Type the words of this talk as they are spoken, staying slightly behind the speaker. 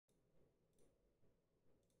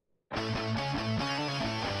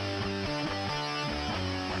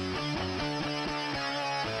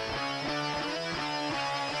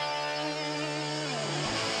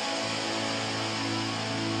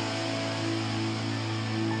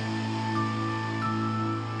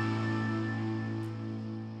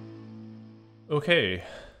Okay,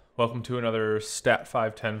 welcome to another Stat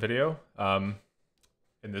 510 video.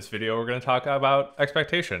 In this video, we're going to talk about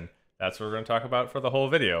expectation. That's what we're going to talk about for the whole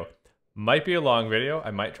video. Might be a long video.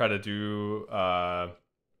 I might try to do all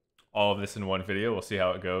of this in one video. We'll see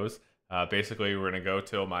how it goes. Basically, we're going to go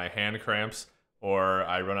till my hand cramps or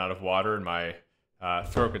I run out of water and my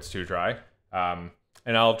throat gets too dry. And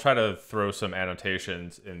I'll try to throw some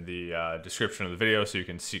annotations in the description of the video so you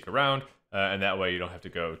can seek around, and that way you don't have to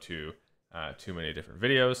go to too many different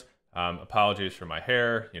videos. Apologies for my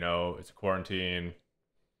hair. You know, it's a quarantine.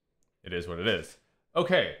 It is what it is.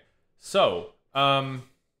 Okay, so,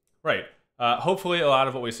 right. Hopefully a lot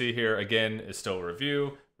of what we see here, again, is still a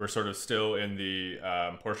review. We're sort of still in the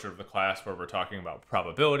portion of the class where we're talking about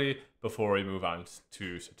probability before we move on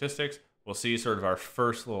to statistics. We'll see sort of our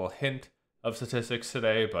first little hint of statistics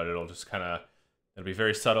today, but it'll just it'll be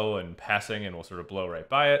very subtle and passing, and we'll sort of blow right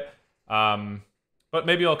by it. But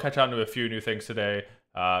maybe I'll catch on to a few new things today.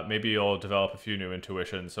 Maybe you'll develop a few new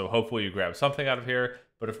intuitions. So hopefully you grab something out of here.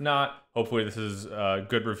 But if not, hopefully this is a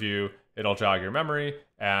good review. It'll jog your memory,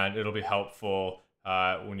 and it'll be helpful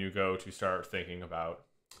when you go to start thinking about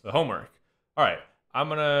the homework. All right, I'm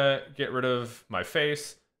going to get rid of my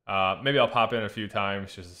face. Maybe I'll pop in a few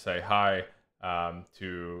times just to say hi,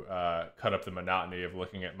 to cut up the monotony of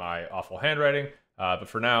looking at my awful handwriting. But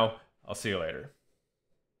for now, I'll see you later.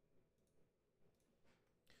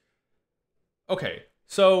 Okay,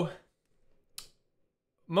 so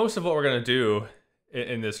most of what we're going to do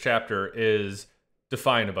in this chapter is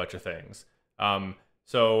define a bunch of things.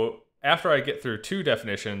 So after I get through two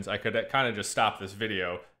definitions, I could kind of just stop this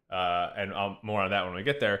video, and I'll more on that when we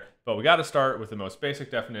get there. But we got to start with the most basic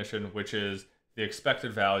definition, which is the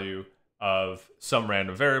expected value of some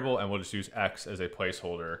random variable, and we'll just use x as a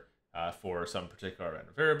placeholder for some particular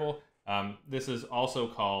random variable. This is also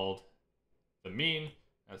called the mean.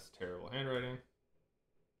 That's terrible handwriting.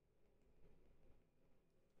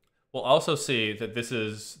 We'll also see that this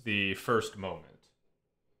is the first moment.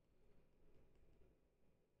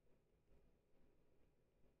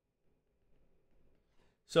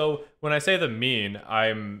 So when I say the mean,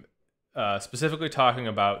 I'm specifically talking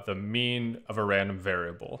about the mean of a random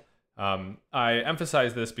variable. I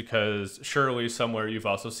emphasize this because surely somewhere you've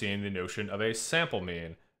also seen the notion of a sample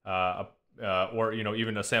mean, or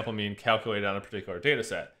even a sample mean calculated on a particular data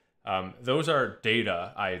set. Those are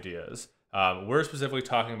data ideas. We're specifically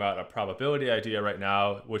talking about a probability idea right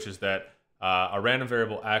now, which is that a random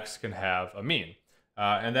variable x can have a mean.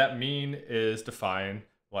 And that mean is defined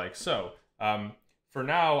like so. For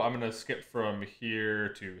now, I'm going to skip from here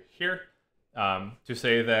to here to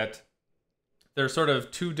say that there's sort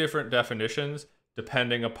of two different definitions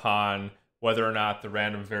depending upon whether or not the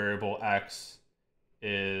random variable x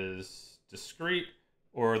is discrete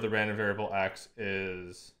or the random variable x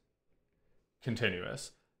is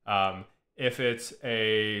continuous. If it's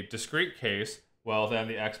a discrete case, well, then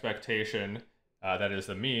the expectation, that is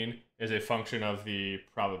the mean, is a function of the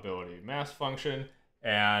probability mass function.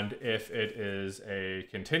 And if it is a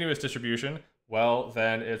continuous distribution, well,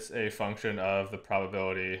 then it's a function of the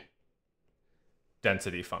probability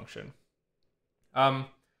density function.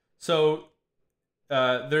 So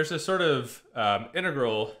there's a sort of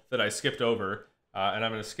integral that I skipped over, and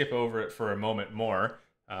I'm going to skip over it for a moment more.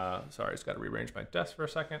 Sorry, I just got to rearrange my desk for a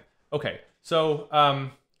second. Okay, so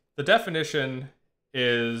the definition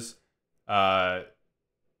is on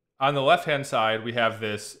the left-hand side, we have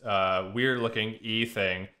this weird-looking E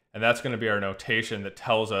thing, and that's going to be our notation that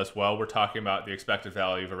tells us, well, we're talking about the expected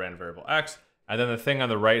value of a random variable x. And then the thing on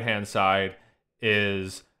the right-hand side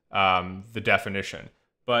is the definition.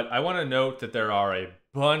 But I want to note that there are a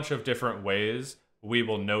bunch of different ways we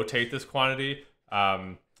will notate this quantity,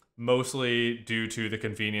 mostly due to the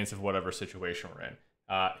convenience of whatever situation we're in.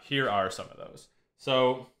 Here are some of those.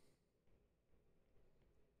 So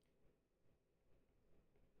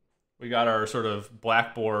we got our sort of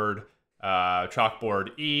blackboard,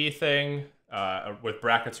 chalkboard E thing with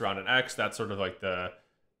brackets around an X. That's sort of like the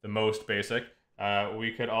most basic.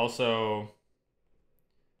 We could also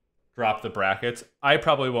drop the brackets. I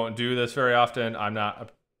probably won't do this very often. I'm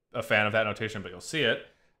not a fan of that notation, but you'll see it.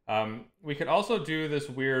 We could also do this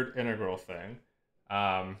weird integral thing.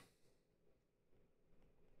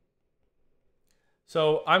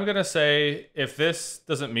 So I'm going to say if this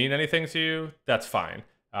doesn't mean anything to you, that's fine.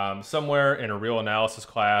 Somewhere in a real analysis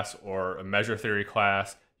class or a measure theory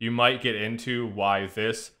class, you might get into why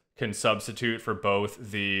this can substitute for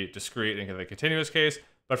both the discrete and the continuous case.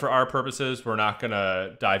 But for our purposes, we're not going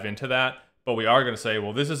to dive into that. But we are going to say,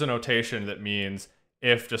 well, this is a notation that means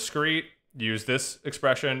if discrete, use this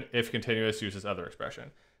expression. If continuous, use this other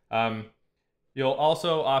expression. You'll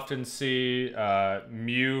also often see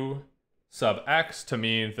mu sub x to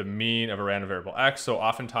mean the mean of a random variable x. So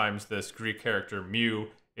oftentimes this Greek character mu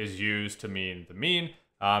is used to mean the mean.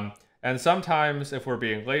 And sometimes if we're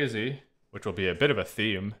being lazy, which will be a bit of a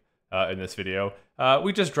theme in this video,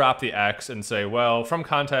 we just drop the x and say, well, from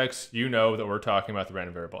context, you know that we're talking about the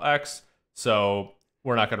random variable x, so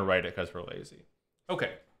we're not going to write it because we're lazy.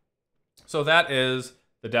 Okay, so that is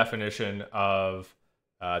the definition of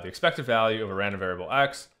the expected value of a random variable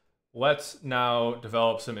x. Let's now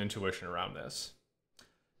develop some intuition around this.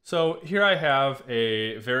 So here I have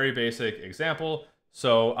a very basic example.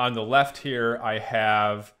 So on the left here, I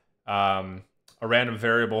have a random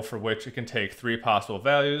variable for which it can take 3 possible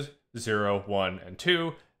values, 0, 1, and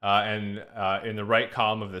 2. And in the right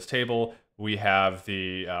column of this table, we have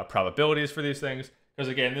the probabilities for these things. Because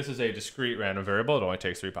again, this is a discrete random variable. It only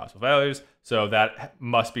takes 3 possible values. So that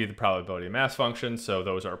must be the probability mass function. So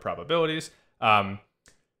those are probabilities.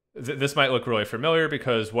 This might look really familiar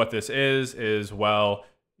because what this is, well,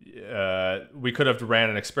 we could have ran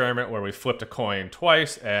an experiment where we flipped a coin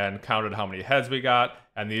twice and counted how many heads we got.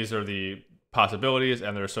 And these are the possibilities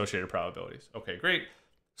and their associated probabilities. Okay, great.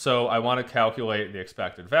 So I want to calculate the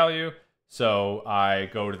expected value. So I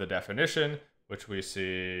go to the definition, which we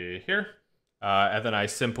see here. And then I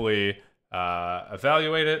simply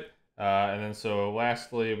evaluate it. And then so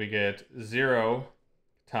lastly, we get 0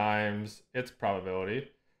 times its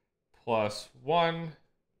probability plus 1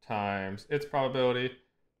 times its probability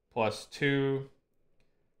plus 2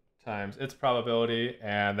 times its probability.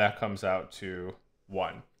 And that comes out to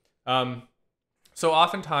 1. So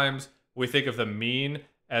oftentimes we think of the mean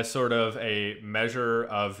as sort of a measure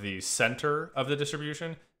of the center of the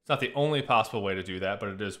distribution. It's not the only possible way to do that, but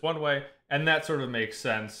it is one way. And that sort of makes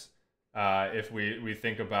sense if we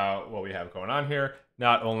think about what we have going on here.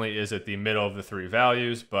 Not only is it the middle of the 3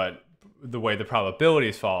 values, but the way the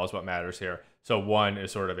probabilities fall is what matters here. So 1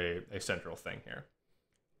 is sort of a central thing here.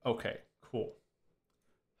 Okay, cool.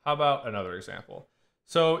 How about another example?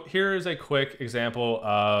 So here is a quick example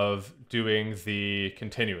of doing the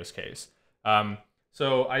continuous case.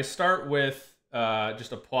 So I start with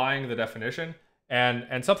just applying the definition.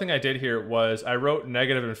 And something I did here was I wrote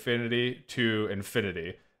negative infinity to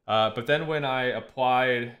infinity. But then when I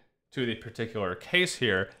applied to the particular case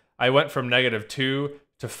here, I went from -2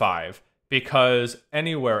 to 5 because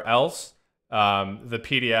anywhere else, the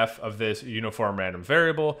PDF of this uniform random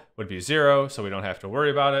variable would be 0, so we don't have to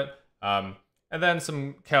worry about it. And then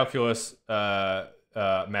some calculus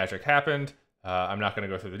magic happened. I'm not going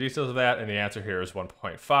to go through the details of that, and the answer here is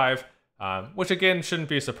 1.5. Which again shouldn't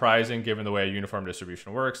be surprising given the way a uniform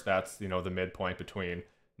distribution works. That's, you know, the midpoint between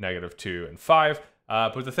 -2 and 5.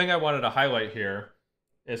 But the thing I wanted to highlight here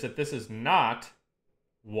is that this is not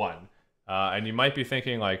 1. And you might be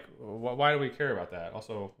thinking, like, why do we care about that?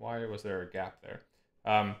 Also, why was there a gap there?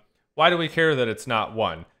 Why do we care that it's not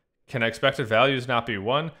 1? Can expected values not be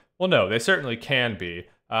 1? Well, no, they certainly can be.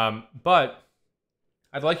 But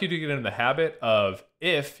I'd like you to get into the habit of,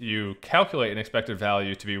 if you calculate an expected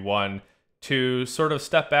value to be 1, to sort of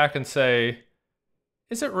step back and say,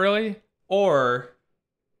 is it really? Or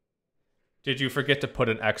did you forget to put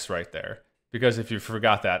an x right there? Because if you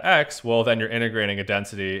forgot that x, well, then you're integrating a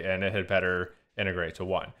density and it had better integrate to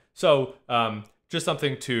 1. So just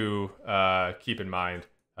something to keep in mind,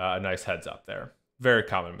 a nice heads up there. Very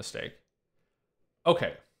common mistake.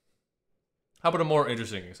 Okay, how about a more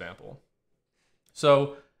interesting example?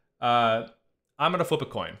 So I'm going to flip a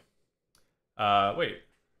coin. Wait.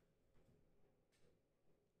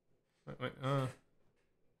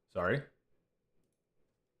 Sorry.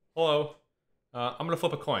 Hello. I'm going to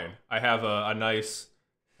flip a coin. I have a nice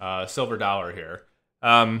silver dollar here.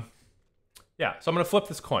 Yeah, so I'm going to flip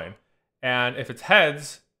this coin. And if it's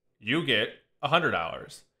heads, you get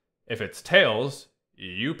 $100. If it's tails,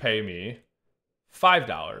 you pay me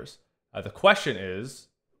 $5. The question is,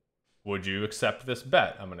 would you accept this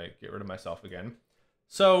bet? I'm going to get rid of myself again.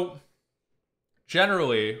 So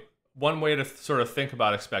generally, one way to sort of think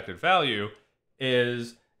about expected value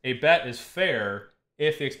is a bet is fair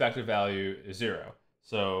if the expected value is 0.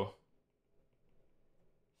 So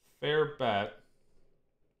fair bet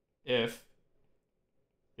if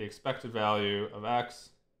the expected value of x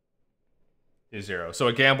is 0. So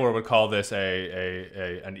a gambler would call this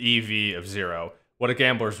an EV of 0. What a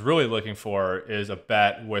gambler is really looking for is a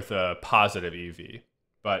bet with a positive EV.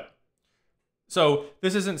 But so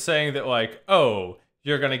this isn't saying that, like, oh,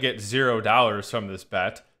 you're going to get $0 from this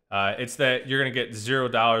bet. It's that you're going to get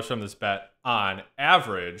 $0 from this bet on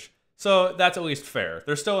average. So that's at least fair.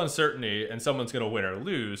 There's still uncertainty and someone's going to win or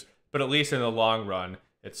lose, but at least in the long run,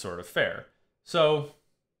 it's sort of fair. So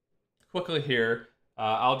quickly here,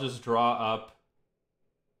 I'll just draw up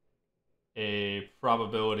a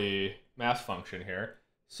probability mass function here.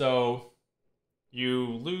 So you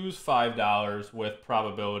lose $5 with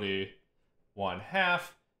probability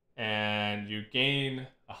 1/2, and you gain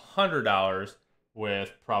 $100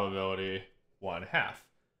 with probability 1/2.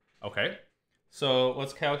 Okay, so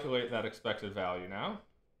let's calculate that expected value now.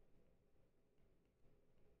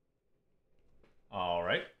 All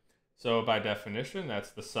right, so by definition,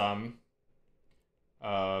 that's the sum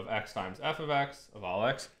of x times f of x of all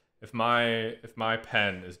x. If my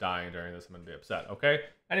pen is dying during this, I'm gonna be upset. Okay.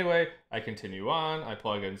 Anyway, I continue on. I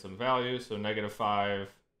plug in some values. So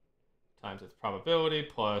 -5 times its probability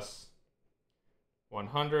plus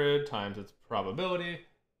 100 times its probability,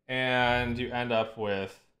 and you end up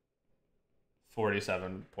with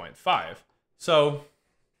 47.5. So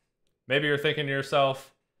maybe you're thinking to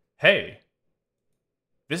yourself, "Hey,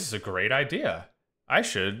 this is a great idea. I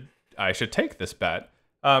should take this bet."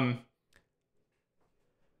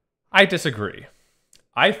 I disagree.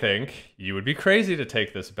 I think you would be crazy to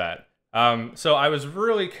take this bet. So I was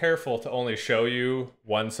really careful to only show you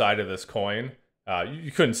one side of this coin.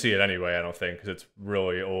 You couldn't see it anyway, I don't think, because it's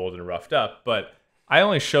really old and roughed up. But I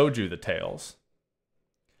only showed you the tails.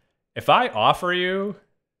 If I offer you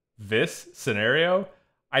this scenario,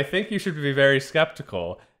 I think you should be very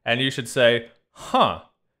skeptical. And you should say, huh,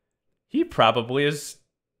 he probably is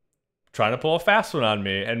trying to pull a fast one on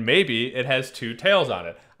me, and maybe it has two tails on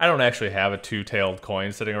it. I don't actually have a two-tailed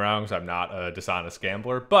coin sitting around because I'm not a dishonest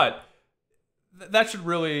gambler, but that should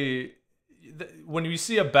really, when you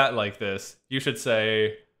see a bet like this, you should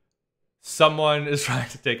say, someone is trying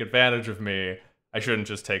to take advantage of me. I shouldn't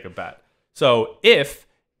just take a bet. So if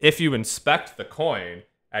you inspect the coin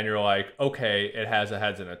and you're like, okay, it has a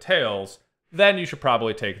heads and a tails, then you should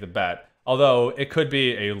probably take the bet. Although it could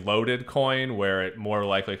be a loaded coin where it more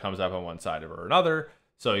likely comes up on one side or another.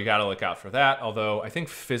 So you got to look out for that. Although I think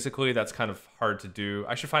physically that's kind of hard to do.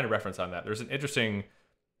 I should find a reference on that. There's an interesting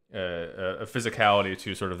a physicality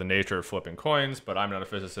to sort of the nature of flipping coins, but I'm not a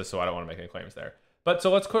physicist, so I don't want to make any claims there. But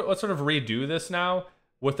so let's sort of redo this now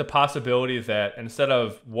with the possibility that instead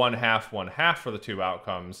of 1/2, 1/2 for the two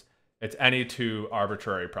outcomes, it's any two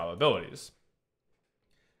arbitrary probabilities.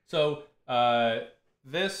 So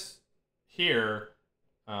this here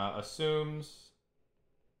assumes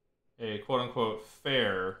a quote-unquote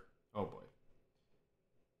fair, oh boy.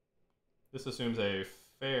 This assumes a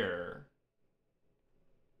fair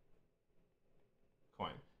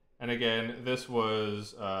coin. And again, this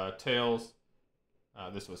was tails,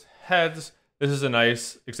 this was heads. This is a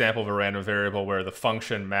nice example of a random variable where the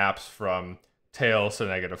function maps from tails to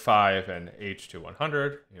 -5 and h to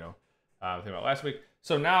 100, you know, think about last week.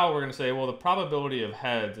 So now we're going to say, well, the probability of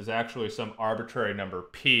heads is actually some arbitrary number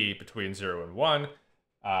p between 0 and 1.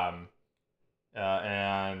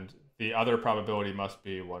 And the other probability must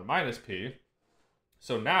be 1 minus p.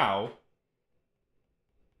 So now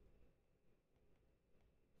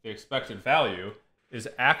the expected value is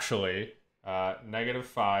actually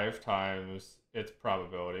 -5 times its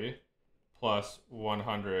probability plus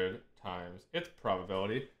 100 times its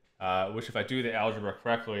probability, which if I do the algebra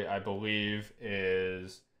correctly, I believe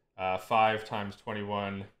is 5 times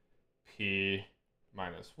 21 p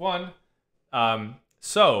minus 1.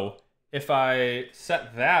 So if I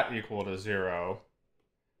set that equal to 0,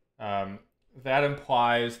 that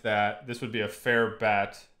implies that this would be a fair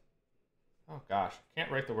bet. Oh gosh, I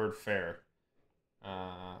can't write the word fair.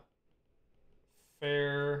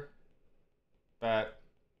 Fair bet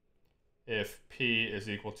if p is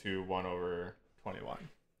equal to 1/21.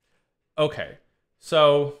 Okay,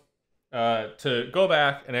 so to go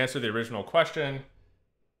back and answer the original question,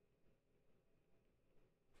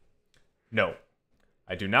 no.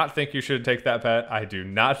 I do not think you should take that bet. I do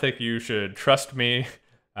not think you should trust me.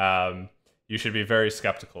 You should be very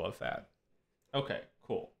skeptical of that. Okay,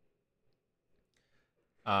 cool.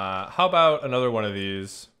 How about another one of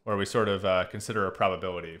these where we sort of consider a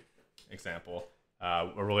probability example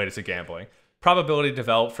related to gambling? Probability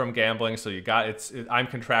developed from gambling, so I'm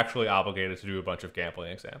contractually obligated to do a bunch of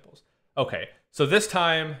gambling examples. Okay, so this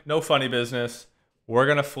time, no funny business. We're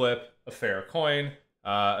gonna flip a fair coin.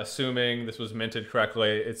 Assuming this was minted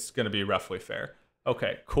correctly, it's going to be roughly fair.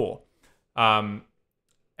 Okay, cool. And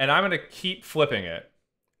I'm going to keep flipping it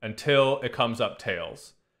until it comes up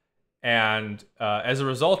tails. And as a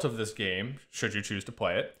result of this game, should you choose to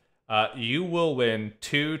play it, you will win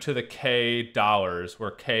 2 to the k dollars, where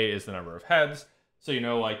k is the number of heads. So, you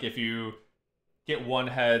know, like if you get 1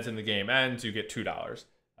 heads and the game ends, you get $2.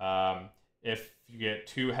 If you get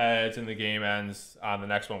 2 heads and the game ends on the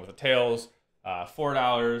next one with the tails,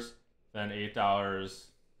 $4, then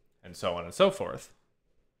 $8, and so on and so forth.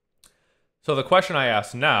 So the question I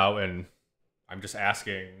ask now, and I'm just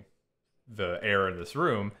asking the air in this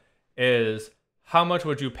room, is how much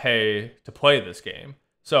would you pay to play this game?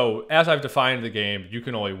 So as I've defined the game, you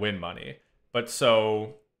can only win money. But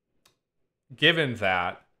so given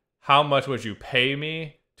that, how much would you pay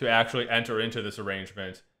me to actually enter into this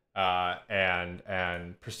arrangement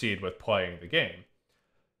and proceed with playing the game?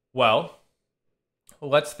 Well,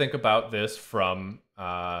 let's think about this from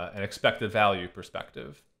an expected value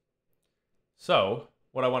perspective. So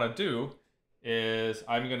what I want to do is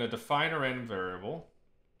I'm going to define a random variable,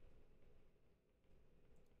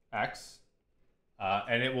 x,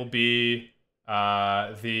 and it will be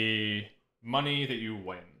the money that you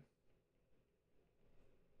win.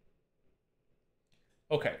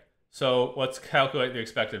 Okay, so let's calculate the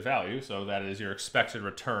expected value. So that is your expected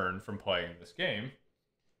return from playing this game.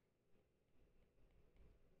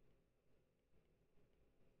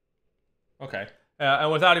 Okay,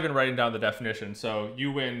 and without even writing down the definition, so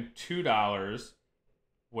you win $2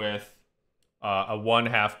 with a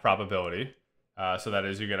 1/2 probability. So that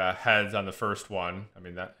is you get a heads on the first one, and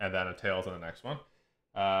then a tails on the next one,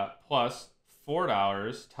 plus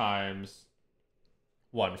 $4 times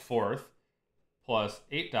 1/4, plus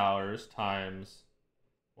 $8 times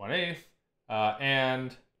 1/8,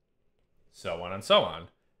 and so on and so on.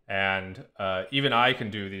 And even I can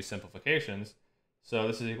do these simplifications. So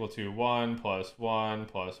this is equal to 1 plus 1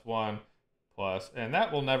 plus 1 plus, and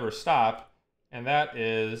that will never stop, and that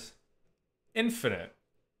is infinite.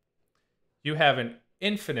 You have an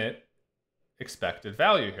infinite expected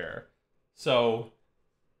value here. So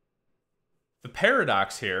the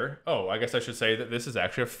paradox here, I guess I should say that this is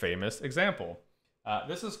actually a famous example.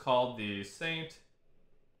 This is called the St.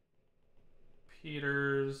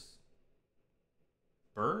 Petersburg.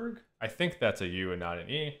 I think that's a U and not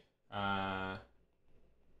an E.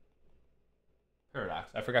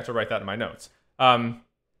 Paradox. I forgot to write that in my notes.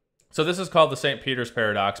 So this is called the St. Peter's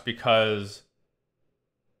paradox because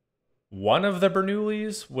one of the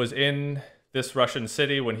Bernoullis was in this Russian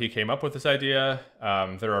city when he came up with this idea.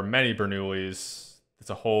 There are many Bernoullis. It's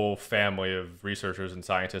a whole family of researchers and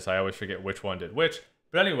scientists. I always forget which one did which.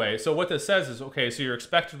 But anyway, so what this says is, okay, so your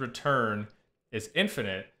expected return is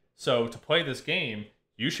infinite. So to play this game,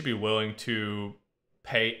 you should be willing to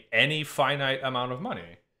pay any finite amount of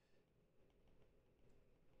money.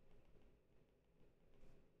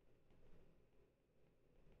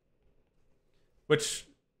 Which,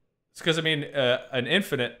 because an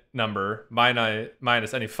infinite number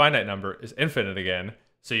minus any finite number is infinite again,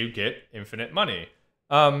 so you get infinite money.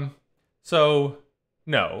 So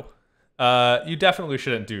no, you definitely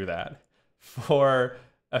shouldn't do that for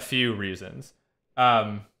a few reasons.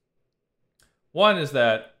 One is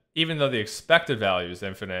that even though the expected value is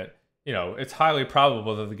infinite, it's highly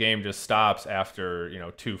probable that the game just stops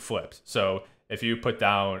after 2 flips. So if you put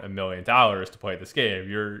down $1 million to play this game,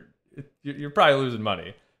 you're probably losing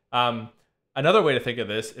money. Another way to think of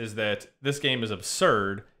this is that this game is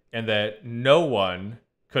absurd and that no one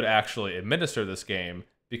could actually administer this game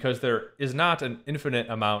because there is not an infinite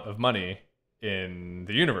amount of money in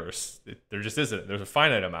the universe. There just isn't. There's a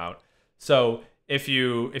finite amount. So if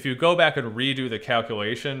you go back and redo the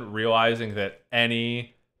calculation, realizing that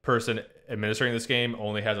any person administering this game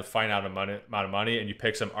only has a finite amount of money, and you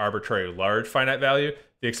pick some arbitrary large finite value,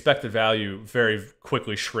 the expected value very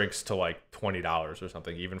quickly shrinks to like $20 or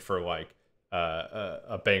something, even for like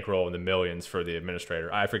a bankroll in the millions for the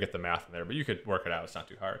administrator. I forget the math in there, but you could work it out. It's not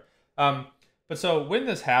too hard. But so when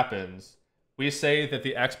this happens, we say that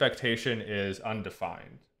the expectation is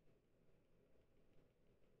undefined.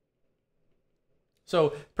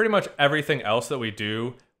 So pretty much everything else that we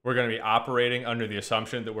do, we're going to be operating under the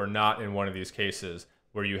assumption that we're not in one of these cases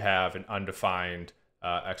where you have an undefined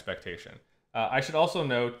expectation. I should also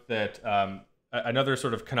note that another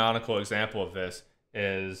sort of canonical example of this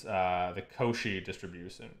is the Cauchy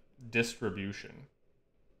distribution.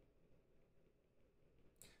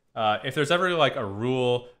 If there's ever like a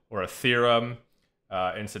rule or a theorem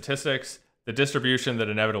in statistics, the distribution that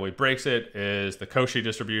inevitably breaks it is the Cauchy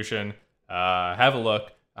distribution. Have a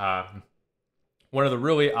look. One of the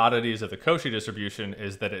really oddities of the Cauchy distribution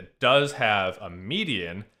is that it does have a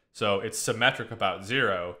median, so it's symmetric about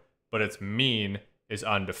 0, but its mean is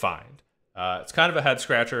undefined. It's kind of a head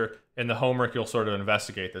scratcher. In the homework, you'll sort of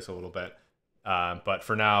investigate this a little bit. But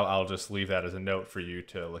for now, I'll just leave that as a note for you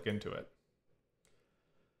to look into it.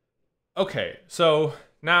 Okay, so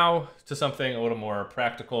now to something a little more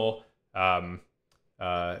practical.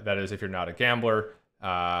 That is, if you're not a gambler,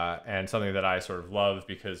 and something that I sort of love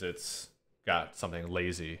because it's got something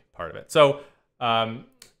lazy part of it. So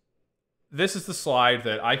this is the slide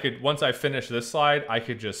that I could, once I finish this slide, I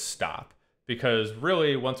could just stop. Because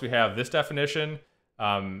really, once we have this definition,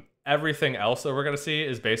 everything else that we're going to see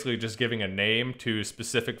is basically just giving a name to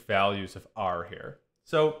specific values of R here.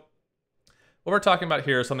 So what we're talking about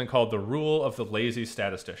here is something called the rule of the lazy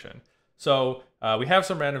statistician. So we have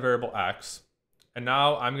some random variable x, and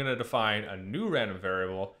now I'm going to define a new random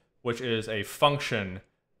variable, which is a function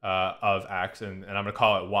of x, and I'm going to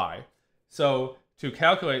call it y. So to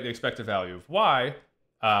calculate the expected value of y,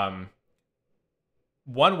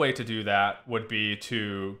 one way to do that would be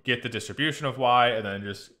to get the distribution of y and then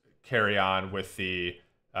just carry on with the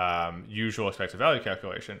usual expected value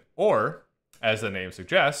calculation. Or, as the name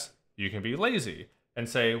suggests, you can be lazy and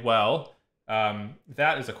say, well,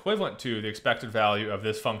 that is equivalent to the expected value of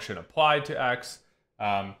this function applied to x,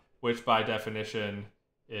 which by definition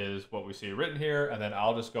is what we see written here. And then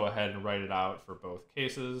I'll just go ahead and write it out for both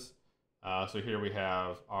cases. So here we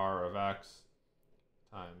have r of x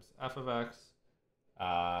times f of x.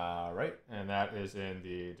 Right, and that is in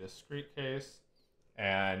the discrete case.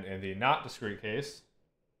 And in the not discrete case,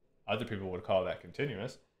 other people would call that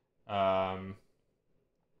continuous.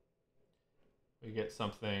 We get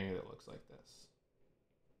something that looks like this.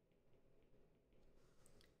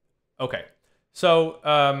 Okay, so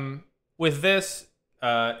with this,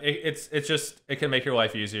 it can make your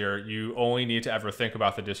life easier. You only need to ever think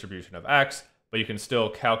about the distribution of x, but you can still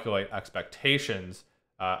calculate expectations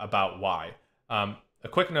about y. A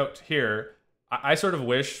quick note here, I sort of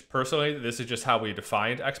wish personally that this is just how we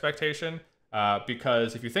defined expectation,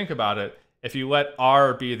 because if you think about it, if you let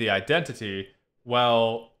R be the identity,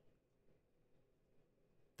 well,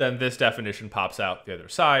 then this definition pops out the other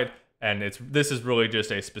side, and this is really just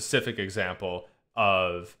a specific example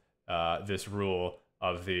of this rule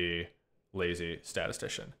of the lazy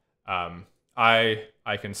statistician. I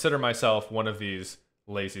consider myself one of these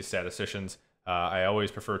lazy statisticians. I always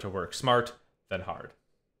prefer to work smart than hard.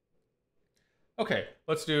 Okay,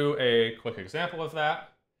 let's do a quick example of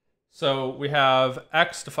that. So we have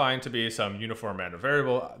x defined to be some uniform random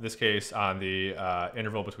variable, in this case on the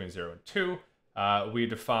interval between 0 and 2. We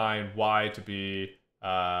define y to be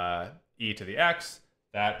e to the x.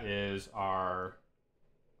 That is our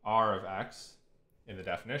r of x in the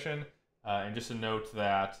definition. And just a note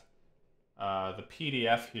that the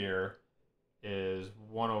PDF here is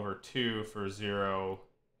 1 over 2 for 0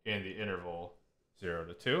 in the interval 0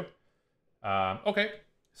 to 2. Okay,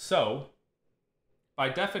 so by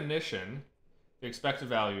definition, the expected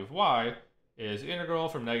value of y is integral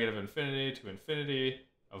from negative infinity to infinity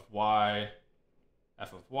of y,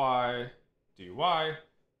 f of y, dy,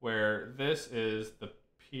 where this is the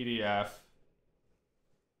PDF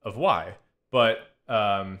of y. But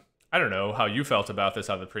I don't know how you felt about this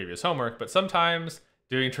on the previous homework, but sometimes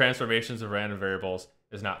doing transformations of random variables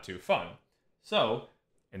is not too fun. So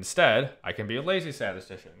instead, I can be a lazy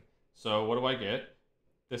statistician. So what do I get?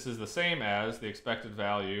 This is the same as the expected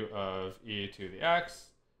value of e to the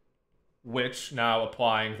x, which now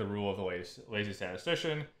applying the rule of the lazy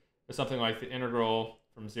statistician is something like the integral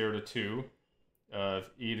from 0 to 2 of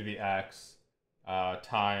e to the x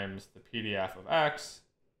times the PDF of x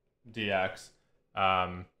dx.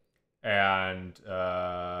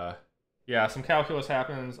 Yeah, some calculus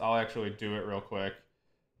happens. I'll actually do it real quick.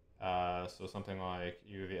 So something like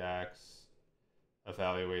u to the x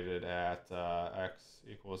evaluated at x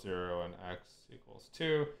equals 0 and x equals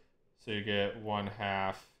 2. So you get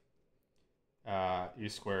 1/2 e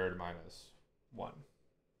squared minus 1.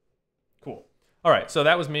 Cool. All right, so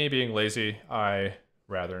that was me being lazy. I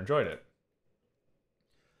rather enjoyed it.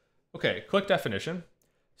 Okay, quick definition.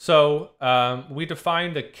 So we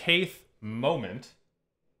define the kth moment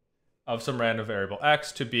of some random variable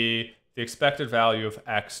x to be the expected value of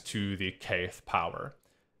x to the kth power.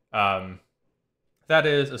 That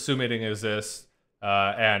is, assuming it exists,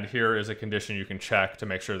 and here is a condition you can check to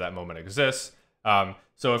make sure that moment exists.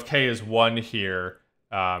 So if k is 1 here,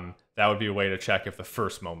 that would be a way to check if the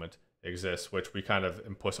first moment exists, which we kind of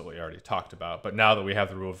implicitly already talked about. But now that we have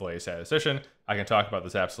the rule of the lazy statistician, I can talk about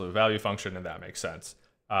this absolute value function, and that makes sense.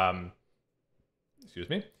 Excuse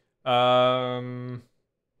me. I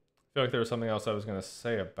feel like there was something else I was going to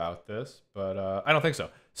say about this, but I don't think so.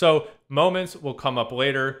 So moments will come up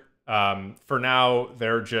later. For now,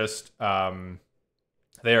 they're just, they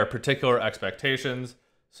are particular expectations.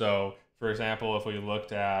 So for example, if we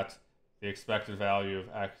looked at the expected value of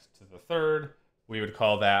x to the third, we would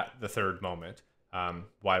call that the third moment.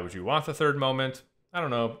 Why would you want the third moment? I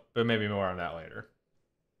don't know, but maybe more on that later.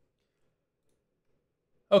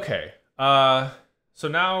 Okay, so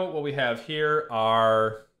now what we have here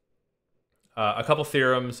are a couple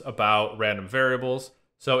theorems about random variables.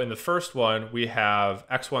 So in the first one, we have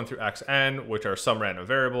x1 through xn, which are some random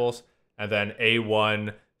variables, and then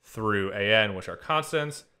a1 through an, which are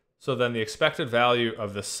constants. So then the expected value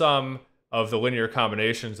of the sum of the linear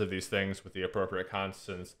combinations of these things with the appropriate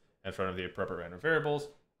constants in front of the appropriate random variables,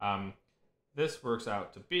 this works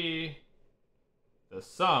out to be the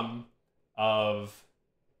sum of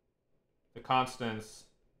the constants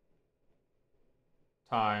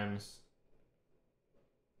times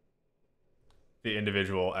the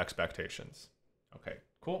individual expectations. Okay,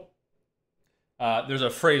 cool. There's a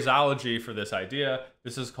phraseology for this idea.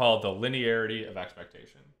 This is called the linearity of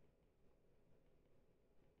expectation.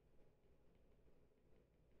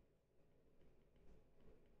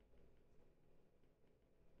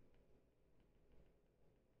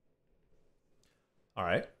 All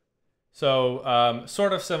right. So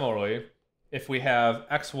sort of similarly, if we have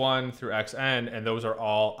x1 through xn, and those are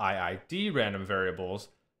all IID random variables,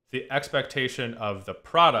 the expectation of the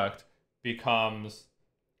product becomes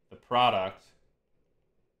the product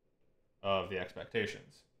of the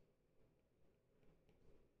expectations.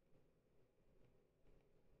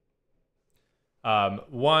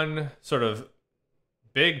 One sort of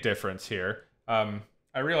big difference here,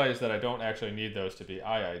 I realize that I don't actually need those to be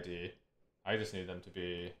IID. I just need them to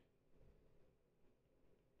be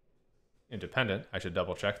independent. I should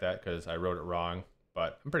double check that because I wrote it wrong,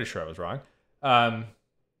 but I'm pretty sure I was wrong.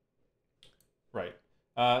 Right.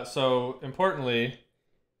 So importantly,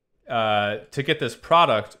 to get this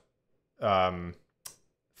product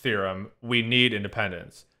theorem, we need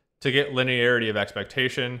independence. To get linearity of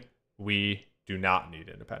expectation, we do not need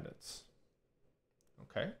independence.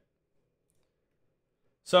 Okay.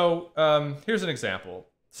 So here's an example.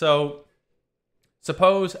 So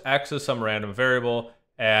suppose x is some random variable,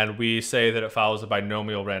 and we say that it follows a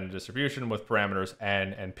binomial random distribution with parameters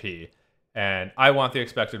n and p. And I want the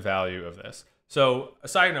expected value of this. So a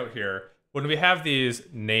side note here, when we have these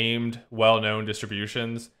named, well-known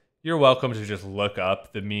distributions, you're welcome to just look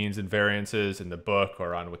up the means and variances in the book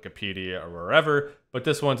or on Wikipedia or wherever. But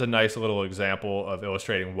this one's a nice little example of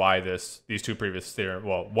illustrating why these two previous theorems,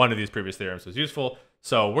 well, one of these previous theorems was useful.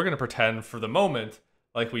 So we're going to pretend for the moment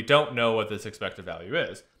like we don't know what this expected value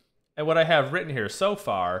is. And what I have written here so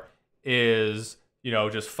far is,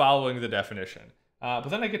 just following the definition. But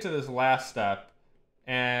then I get to this last step,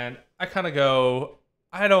 and I kind of go,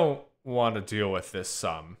 I don't want to deal with this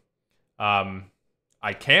sum.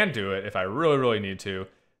 I can do it if I really, really need to,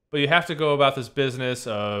 but you have to go about this business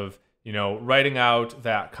of, writing out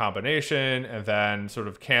that combination and then sort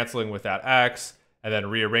of canceling with that x and then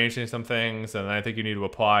rearranging some things. And then I think you need to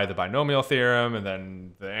apply the binomial theorem, and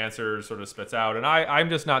then the answer sort of spits out. And I'm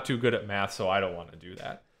just not too good at math, so I don't want to do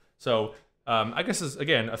that. So I guess is,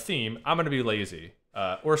 again, a theme. I'm going to be lazy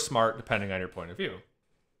or smart, depending on your point of view.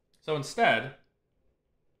 So instead,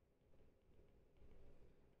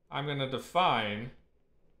 I'm going to define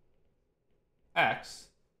x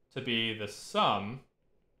to be the sum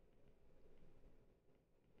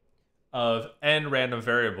of n random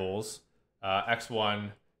variables,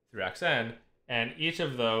 x1 through xn, and each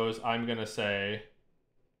of those I'm going to say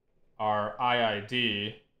are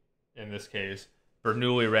IID, in this case,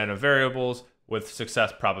 Bernoulli random variables with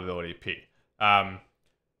success probability p.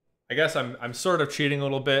 I guess I'm sort of cheating a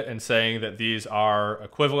little bit and saying that these are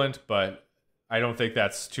equivalent, but I don't think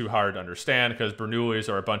that's too hard to understand because Bernoullis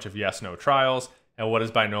are a bunch of yes-no trials. And what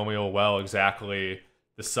is binomial? Well, exactly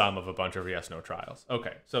the sum of a bunch of yes-no trials.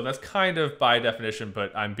 Okay, so that's kind of by definition,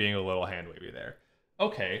 but I'm being a little hand-wavy there.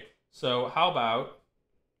 Okay, so how about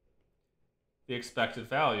the expected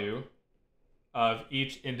value of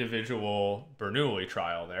each individual Bernoulli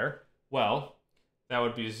trial there? Well, that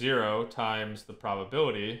would be 0 times the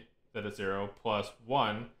probability that it's 0 plus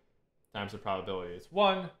 1 times the probability it's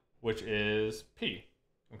 1, which is p.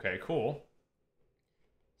 Okay, cool.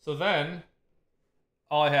 So then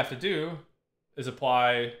all I have to do is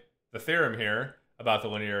apply the theorem here about the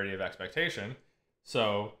linearity of expectation.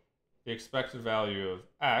 So the expected value of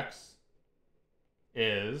x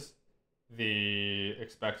is the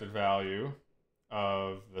expected value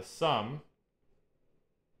of the sum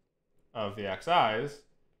of the xi's,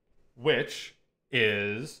 which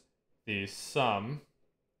is the sum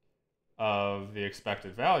of the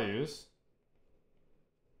expected values,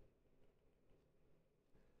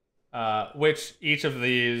 which each of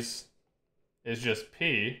these is just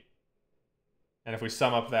p. And if we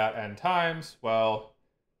sum up that n times, well,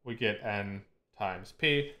 we get n times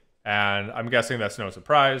p. And I'm guessing that's no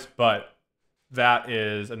surprise, but that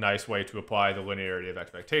is a nice way to apply the linearity of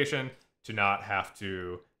expectation to not have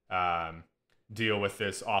to deal with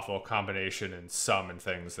this awful combination and sum and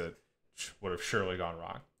things that would have surely gone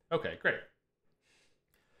wrong. Okay, great.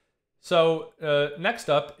 So next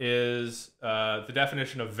up is the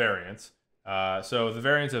definition of variance. So the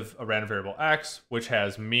variance of a random variable x, which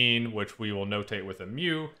has mean, which we will notate with a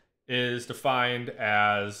mu, is defined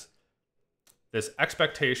as this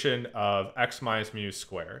expectation of x minus mu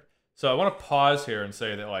squared. So I want to pause here and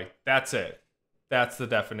say that, like, that's it. That's the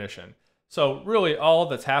definition. So really all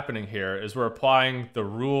that's happening here is we're applying the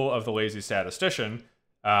rule of the lazy statistician,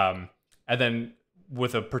 and then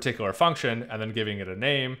with a particular function, and then giving it a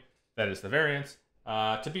name that is the variance.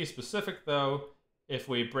 To be specific, though, if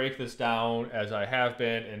we break this down as I have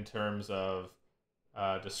been in terms of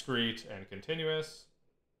discrete and continuous,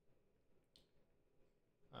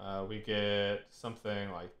 we get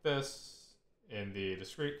something like this in the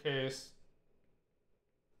discrete case,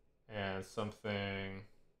 and something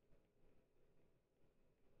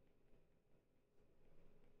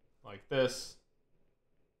like this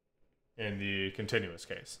in the continuous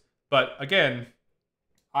case. But again,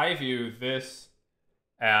 I view this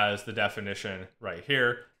as the definition right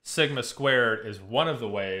here. Sigma squared is one of the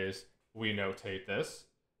ways we notate this.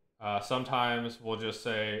 Sometimes we'll just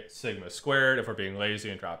say sigma squared if we're being lazy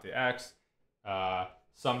and drop the x.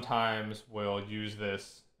 Sometimes we'll use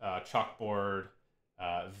this chalkboard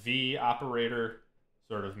V operator,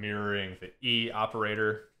 sort of mirroring the E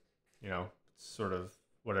operator, you know, sort of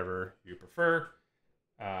whatever you prefer.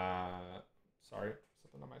 Sorry,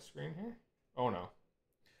 something on my screen here. Oh no.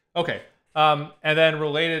 Okay, and then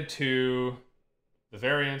related to the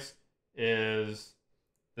variance is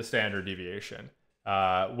the standard deviation,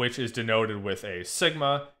 which is denoted with a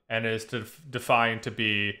sigma and is defined to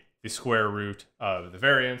be the square root of the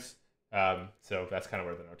variance. So that's kind of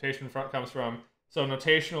where the notation comes from. So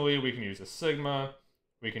notationally, we can use a sigma.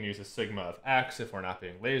 We can use a sigma of x if we're not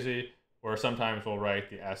being lazy, or sometimes we'll write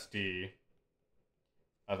the SD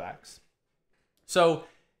of x. So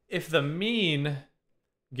if the mean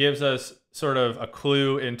gives us sort of a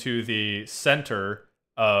clue into the center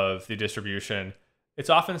of the distribution, it's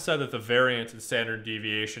often said that the variance and standard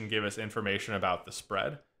deviation give us information about the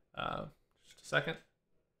spread. Just a second.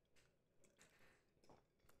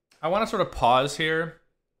 I want to sort of pause here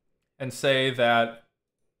and say that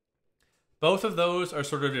both of those are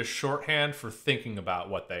sort of just shorthand for thinking about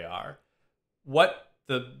what they are. What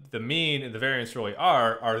the mean and the variance really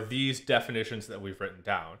are these definitions that we've written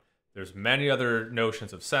down. There's many other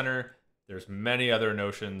notions of center. There's many other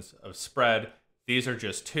notions of spread. These are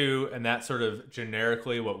just two, and that's sort of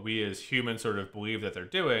generically what we as humans sort of believe that they're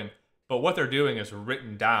doing. But what they're doing is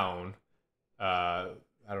written down. I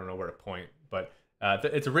don't know where to point, but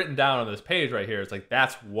it's written down on this page right here. It's like,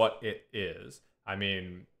 that's what it is. I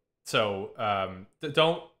mean, so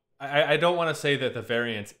I don't want to say that the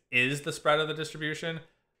variance is the spread of the distribution.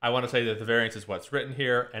 I want to say that the variance is what's written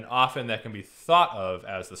here, and often that can be thought of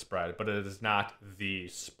as the spread, but it is not the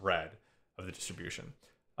spread of the distribution.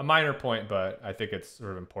 A minor point, but I think it's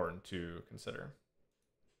sort of important to consider.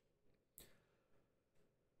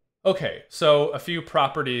 Okay, so a few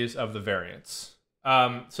properties of the variance.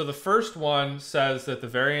 So the first one says that the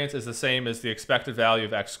variance is the same as the expected value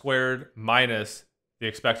of x squared minus the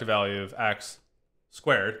expected value of x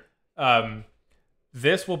squared.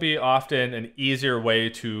 This will be often an easier way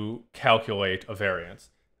to calculate a variance.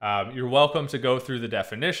 You're welcome to go through the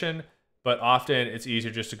definition, but often it's easier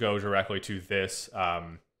just to go directly to this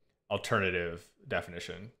alternative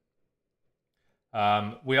definition.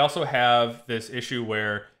 We also have this issue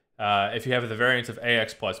where if you have the variance of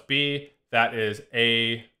ax plus b, that is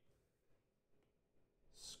a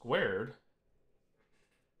squared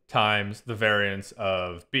times the variance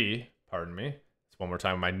of b. Pardon me. One more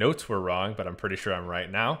time, my notes were wrong, but I'm pretty sure I'm right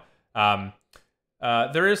now.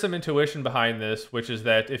 There is some intuition behind this, which is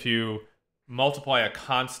that if you multiply a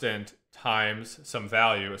constant times some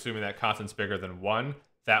value, assuming that constant's bigger than 1,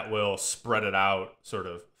 that will spread it out sort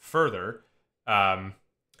of further. I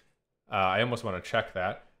almost want to check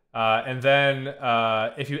that. And then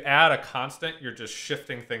if you add a constant, you're just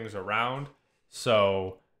shifting things around.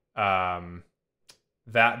 So that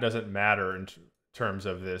doesn't matter in terms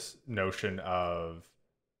of this notion of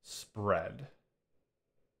spread.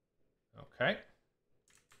 Okay.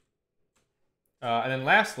 And then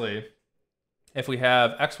lastly, if we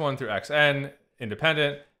have x1 through xn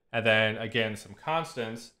independent, and then again some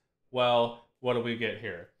constants, well, what do we get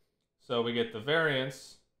here? So we get the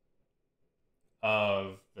variance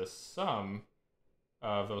of the sum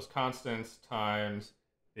of those constants times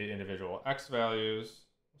the individual x values,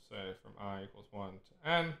 say from I equals 1 to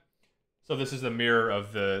n. So this is the mirror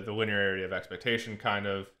of the linearity of expectation kind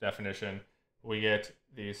of definition. We get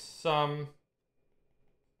the sum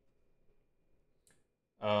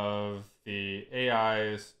of the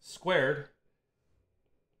AIs squared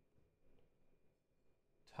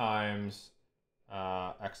times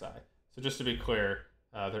xi. So just to be clear,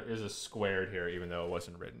 there is a squared here, even though it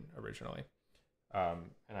wasn't written originally.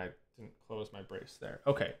 And I didn't close my brace there.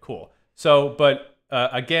 Okay, cool. So, but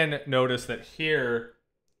again, notice that here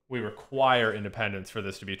we require independence for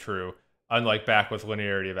this to be true. Unlike back with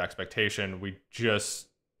linearity of expectation, we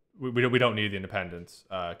don't need the independence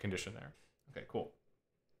condition there. Okay, cool.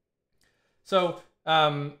 So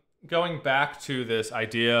going back to this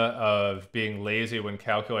idea of being lazy when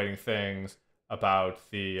calculating things about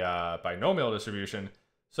the binomial distribution.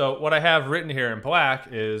 So what I have written here in black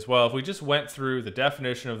is, well, if we just went through the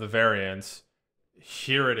definition of the variance,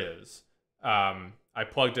 here it is. I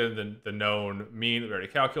plugged in the known mean that we already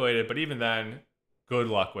calculated, but even then, good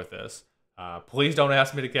luck with this. Please don't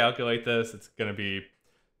ask me to calculate this. It's going to be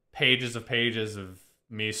pages of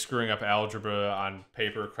me screwing up algebra on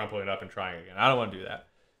paper, crumpling it up, and trying again. I don't want to do that.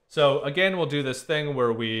 So again, we'll do this thing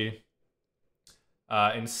where we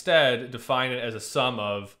instead define it as a sum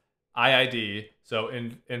of IID, so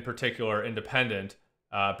in particular, independent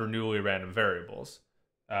Bernoulli random variables.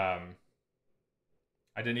 I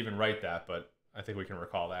didn't even write that, but I think we can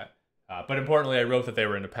recall that. But importantly, I wrote that they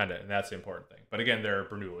were independent, and that's the important thing. But again, they're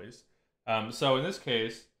Bernoullis. So in this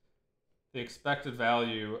case, the expected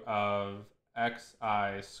value of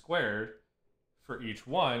xi squared for each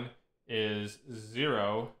one is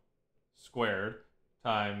 0 squared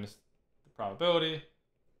times the probability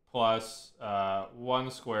plus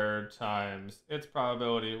 1 squared times its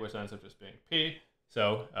probability, which ends up just being p.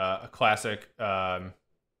 So a classic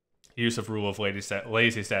use of rule of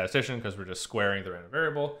lazy statistician, because we're just squaring the random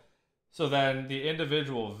variable. So then the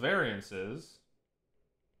individual variances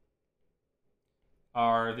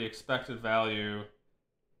are the expected value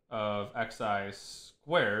of xi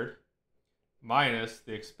squared minus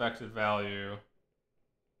the expected value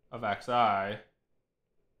of xi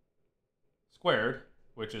squared,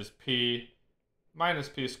 which is p minus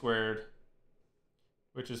p squared,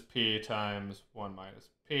 which is p times 1 minus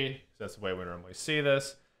p. That's the way we normally see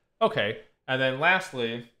this. Okay, and then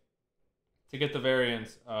lastly, to get the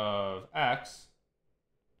variance of x,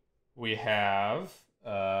 we have,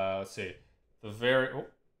 let's see, the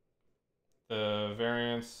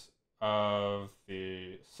variance of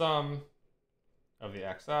the sum of the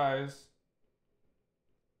xi's,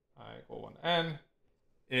 I equal 1 to n,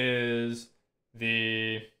 is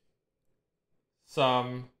the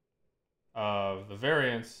sum of the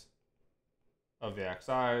variance of the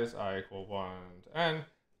xi's, I equal 1 to n,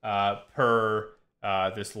 per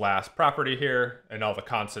this last property here, and all the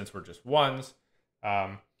constants were just ones.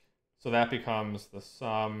 So that becomes the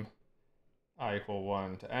sum I equal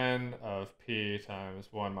 1 to n of p times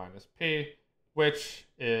 1 minus p, which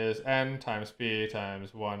is n times p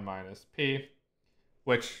times 1 minus p,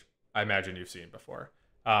 which I imagine you've seen before.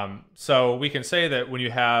 So we can say that when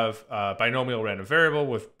you have a binomial random variable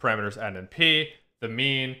with parameters n and p, the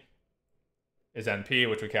mean is np,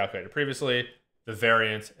 which we calculated previously. The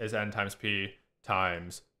variance is n times p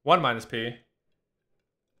times 1 minus p.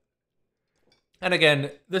 And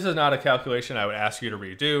again, this is not a calculation I would ask you to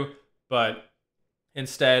redo, but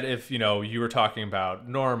instead, if you were talking about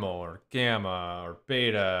normal or gamma or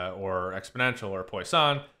beta or exponential or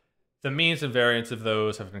Poisson, the means and variance of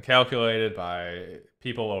those have been calculated by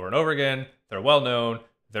people over and over again. They're well known.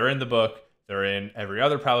 They're in the book. They're in every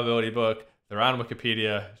other probability book. They're on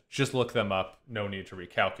Wikipedia. Just look them up. No need to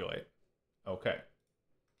recalculate. Okay.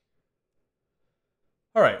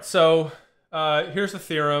 All right, so here's the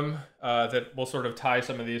theorem that will sort of tie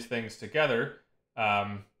some of these things together.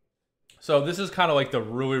 So this is kind of like the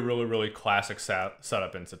really classic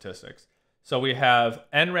setup in statistics. So we have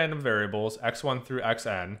n random variables, x1 through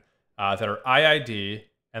xn, that are IID,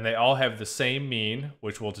 and they all have the same mean,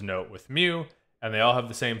 which we'll denote with mu, and they all have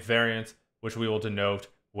the same variance, which we will denote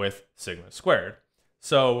with sigma squared.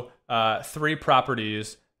 So 3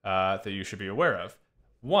 properties that you should be aware of.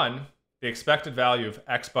 1, the expected value of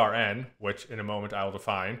x bar n, which in a moment I will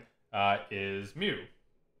define, is mu.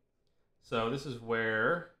 So this is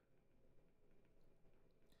where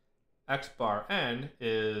x bar n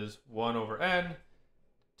is 1 over n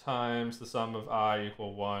times the sum of I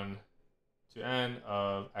equal 1 to n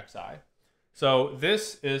of xi. So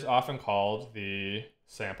this is often called the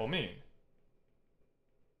sample mean.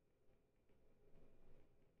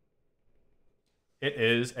 It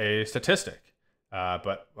is a statistic,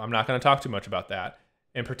 but I'm not going to talk too much about that.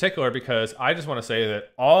 In particular, because I just want to say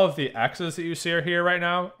that all of the x's that you see here right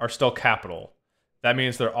now are still capital. That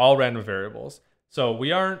means they're all random variables. So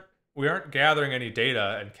we aren't gathering any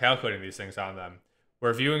data and calculating these things on them.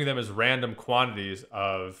 We're viewing them as random quantities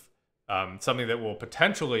of something that will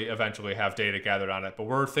potentially eventually have data gathered on it, but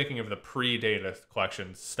we're thinking of the pre-data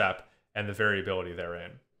collection step and the variability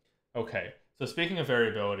therein. Okay, so speaking of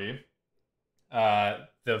variability, the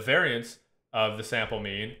variance of the sample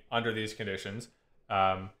mean under these conditions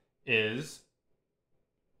is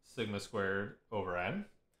sigma squared over n.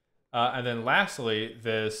 And then lastly,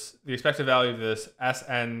 the expected value of this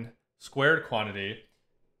Sn squared quantity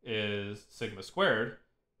is sigma squared,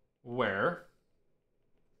 where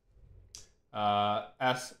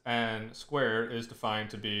Sn squared is defined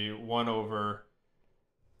to be 1 over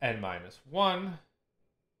n minus 1,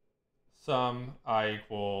 sum I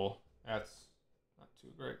equal, that's not too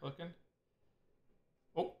great looking.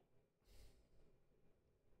 Oh.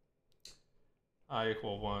 I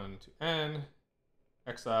equal 1 to n,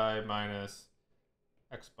 xi minus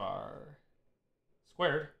x bar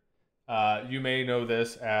squared. You may know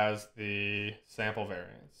this as the sample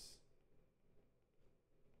variance.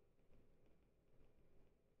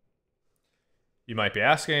 You might be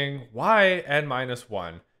asking, why n minus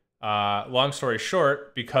 1? Long story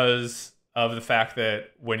short, because of the fact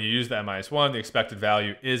that when you use the n minus 1, the expected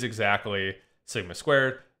value is exactly sigma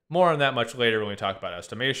squared. More on that much later when we talk about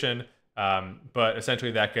estimation. But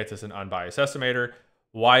essentially that gets us an unbiased estimator.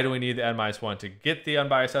 Why do we need the n minus 1 to get the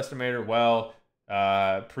unbiased estimator? Well,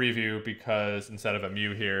 preview, because instead of a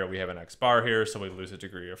mu here, we have an x bar here, so we lose a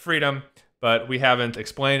degree of freedom. But we haven't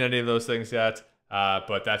explained any of those things yet.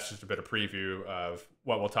 But that's just a bit of preview of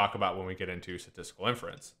what we'll talk about when we get into statistical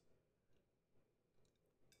inference.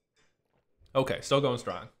 Okay, still going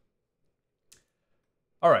strong.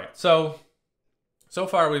 All right, so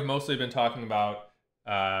far we've mostly been talking about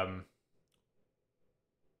a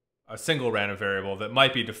single random variable that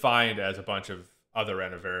might be defined as a bunch of other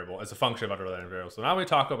random variables, as a function of other random variables. So now we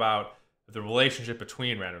talk about the relationship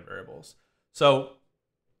between random variables. So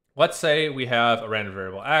let's say we have a random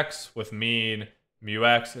variable x with mean mu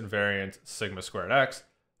x and variance sigma squared x,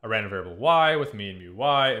 a random variable y with mean mu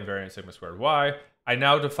y and variance sigma squared y. I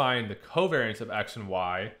now define the covariance of x and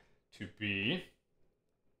y to be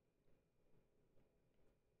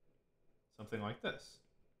something like this.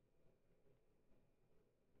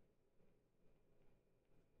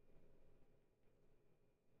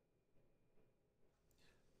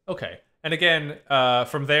 Okay, and again,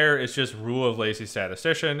 from there, it's just rule of lazy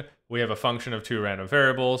statistician. We have a function of two random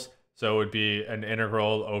variables, so it would be an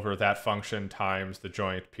integral over that function times the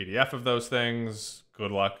joint PDF of those things.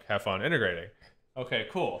 Good luck, have fun integrating. Okay,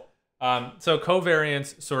 cool. So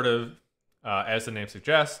covariance sort of, as the name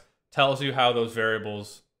suggests, tells you how those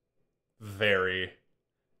variables vary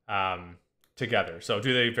together. So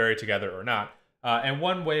do they vary together or not? And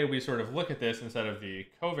one way we sort of look at this instead of the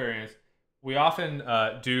covariance, we often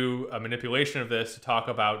do a manipulation of this to talk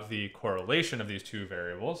about the correlation of these two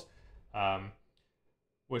variables,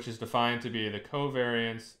 which is defined to be the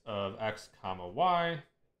covariance of x comma y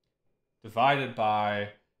divided by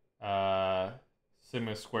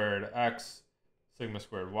sigma squared x, sigma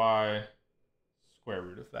squared y, square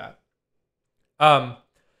root of that.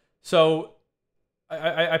 So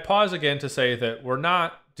I pause again to say that we're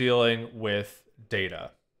not dealing with data.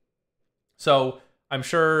 So I'm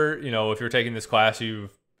sure, if you're taking this class,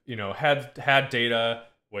 you've, had data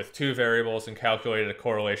with two variables and calculated a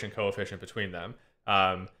correlation coefficient between them.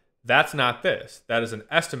 That's not this. That is an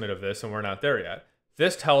estimate of this, and we're not there yet.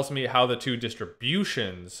 This tells me how the two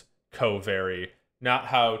distributions covary, not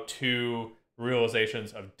how two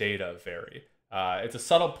realizations of data vary. It's a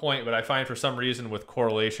subtle point, but I find for some reason with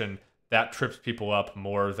correlation, that trips people up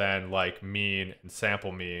more than like mean and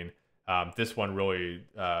sample mean. This one really,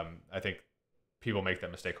 I think, people make that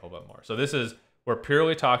mistake a little bit more. So we're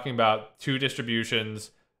purely talking about two distributions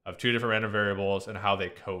of two different random variables and how they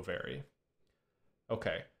covary.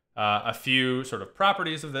 Okay, a few sort of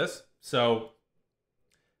properties of this. So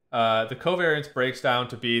the covariance breaks down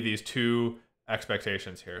to be these two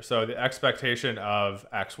expectations here. So the expectation of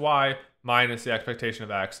xy minus the expectation of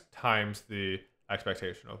x times the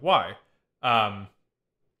expectation of y.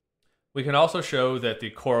 We can also show that the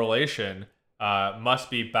correlation must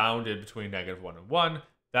be bounded between -1 and 1.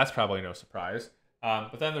 That's probably no surprise.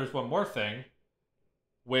 But then there's one more thing,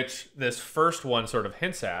 which this first one sort of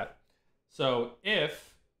hints at. So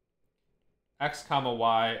if x comma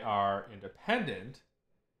y are independent,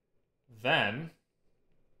 then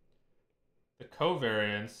the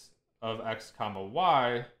covariance of x comma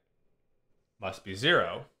y must be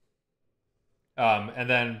 0. And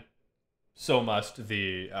then so must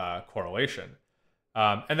the correlation.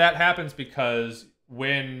 And that happens because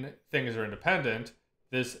when things are independent,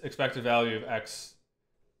 this expected value of x,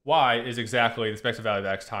 y is exactly the expected value of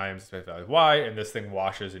x times the expected value of y, and this thing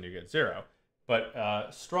washes and you get 0.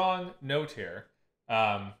 But strong note here,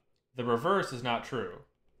 the reverse is not true.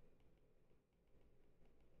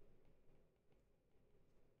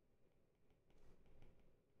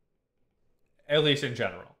 At least in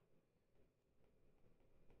general.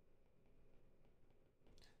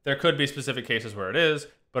 There could be specific cases where it is,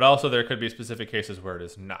 but also there could be specific cases where it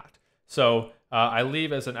is not. So I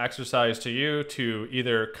leave as an exercise to you to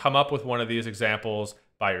either come up with one of these examples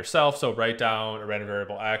by yourself. So write down a random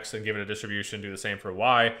variable x and give it a distribution, do the same for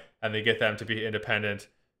y, and then get them to be independent.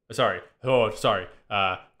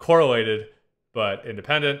 Correlated but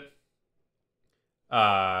independent.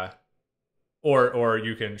 Or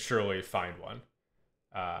you can surely find one.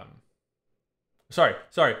 Sorry.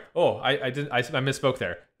 Oh, I misspoke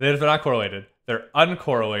there. They're not correlated. They're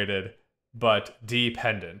uncorrelated but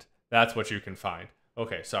dependent. That's what you can find.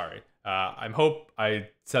 Okay, sorry. I hope I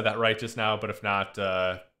said that right just now, but if not,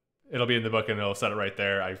 it'll be in the book and it'll set it right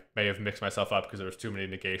there. I may have mixed myself up because there was too many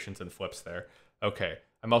negations and flips there. Okay,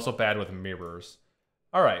 I'm also bad with mirrors.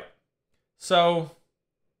 All right, so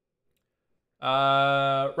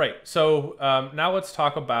now let's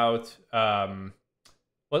talk about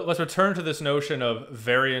let's return to this notion of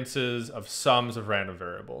variances of sums of random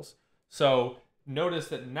variables. So notice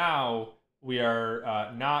that now we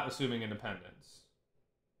are not assuming independence.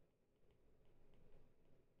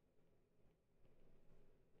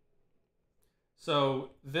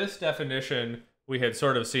 So this definition we had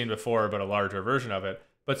sort of seen before, but a larger version of it.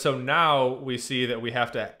 But so now we see that we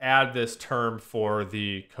have to add this term for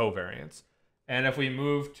the covariance. And if we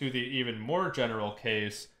move to the even more general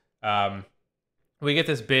case, we get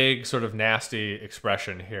this big sort of nasty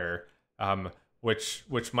expression here,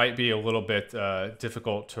 which might be a little bit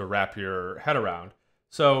difficult to wrap your head around.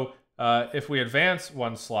 So if we advance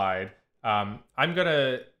one slide, I'm going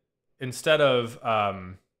to, instead of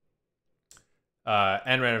n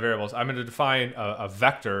random variables, I'm going to define a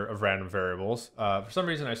vector of random variables. For some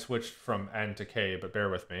reason, I switched from n to k, but bear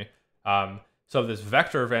with me. So this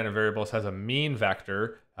vector of random variables has a mean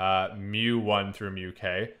vector, mu1 through mu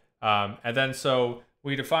k. And then so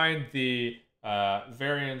we define the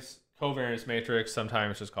variance-covariance matrix,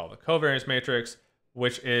 sometimes just called the covariance matrix,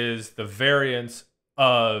 which is the variance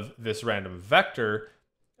of this random vector.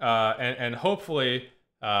 And hopefully,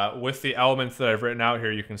 with the elements that I've written out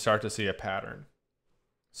here, you can start to see a pattern.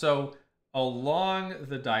 So along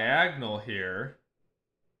the diagonal here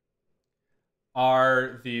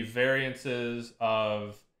are the variances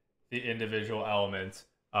of the individual elements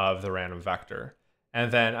of the random vector.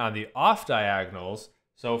 And then on the off diagonals,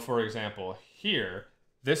 so for example here,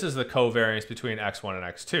 this is the covariance between x1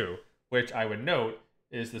 and x2, which I would note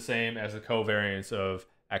is the same as the covariance of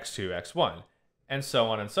x2, x1, and so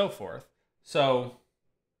on and so forth. So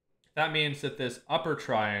that means that this upper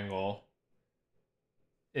triangle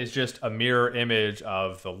is just a mirror image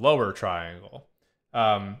of the lower triangle.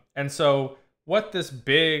 And so what this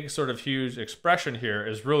big sort of huge expression here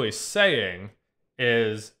is really saying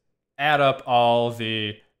is add up all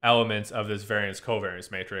the elements of this variance-covariance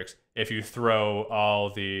matrix if you throw all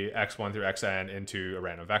the x1 through xn into a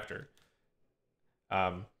random vector.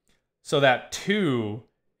 So that 2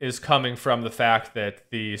 is coming from the fact that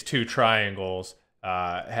these two triangles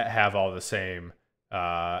have all the same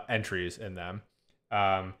entries in them.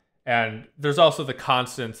 And there's also the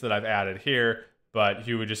constants that I've added here, but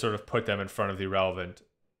you would just sort of put them in front of the relevant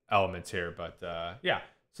elements here. But yeah,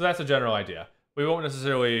 so that's a general idea. We won't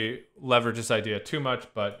necessarily leverage this idea too much,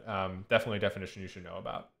 but definitely a definition you should know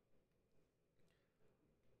about.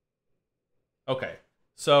 Okay,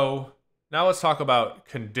 so now let's talk about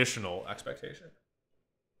conditional expectation.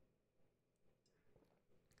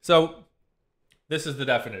 So this is the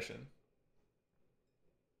definition.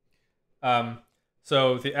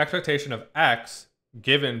 So the expectation of x,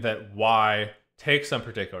 given that y takes some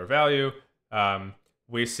particular value,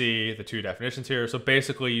 we see the two definitions here. So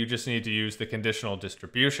basically, you just need to use the conditional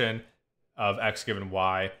distribution of x given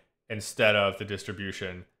y instead of the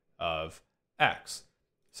distribution of x.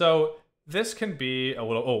 So this can be a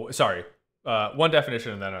little, one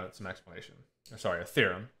definition and then some explanation. A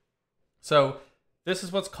theorem. So this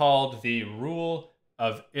is what's called the rule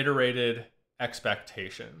of iterated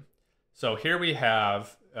expectation. So here we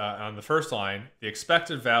have, on the first line, the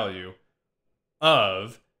expected value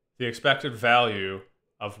of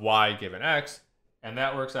y given x, and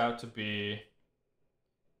that works out to be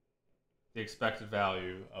the expected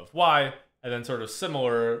value of y, and then sort of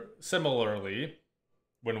similarly,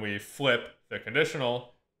 when we flip the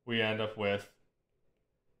conditional, we end up with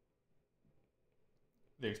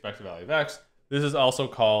the expected value of x. This is also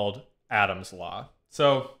called Adam's law.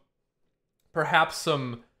 So perhaps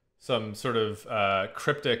some sort of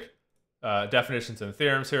cryptic definitions and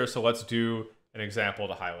theorems here, so let's do an example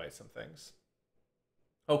to highlight some things.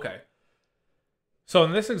 Okay. So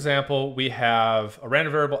in this example, we have a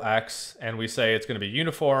random variable x, and we say it's going to be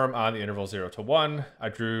uniform on the interval 0 to 1. I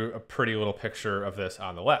drew a pretty little picture of this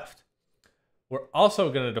on the left. We're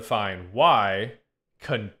also going to define y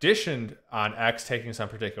conditioned on x taking some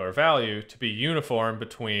particular value to be uniform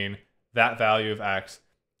between that value of x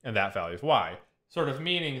and that value of y. Sort of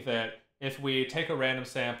meaning that if we take a random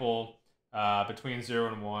sample between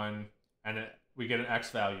 0 and 1 and we get an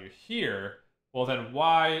x value here, well then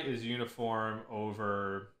y is uniform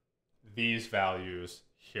over these values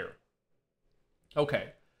here.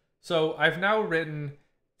 Okay, so I've now written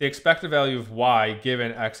the expected value of y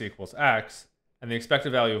given x equals x and the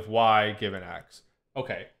expected value of y given x.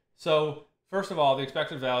 Okay, so first of all, the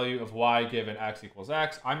expected value of y given x equals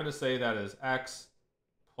x, I'm going to say that is x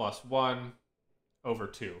plus 1 over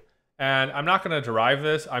 2. And I'm not going to derive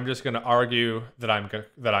this. I'm just going to argue that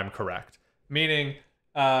I'm correct. Meaning,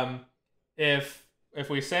 if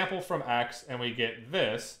we sample from x and we get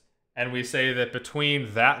this, and we say that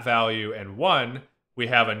between that value and 1, we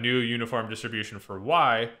have a new uniform distribution for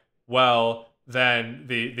y, well, then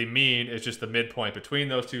the mean is just the midpoint between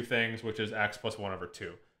those two things, which is x plus 1 over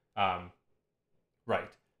 2. Right.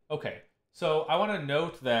 Okay. So I want to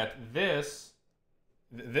note that the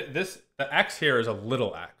x here is a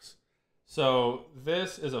little x. So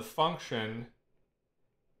this is a function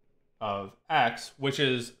of x, which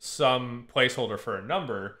is some placeholder for a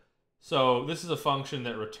number. So this is a function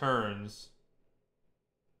that returns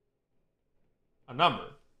a number.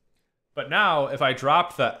 But now, if I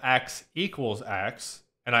drop the x equals x,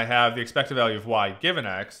 and I have the expected value of y given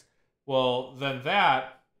x, well, then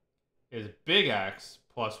that is big X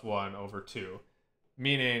plus 1 over 2,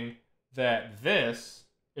 meaning that this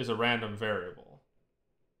is a random variable.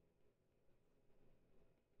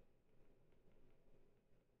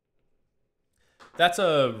 That's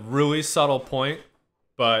a really subtle point,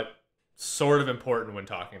 but sort of important when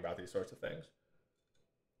talking about these sorts of things.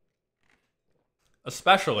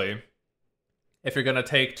 Especially if you're going to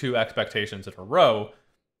take two expectations in a row,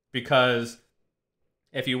 because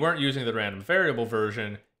if you weren't using the random variable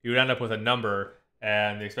version, you would end up with a number,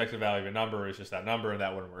 and the expected value of a number is just that number, and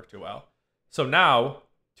that wouldn't work too well. So now,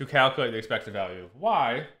 to calculate the expected value of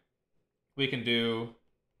y, we can do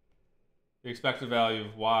the expected value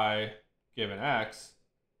of y given x,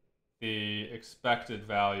 the expected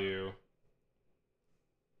value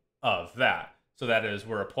of that. So that is,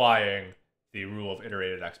 we're applying the rule of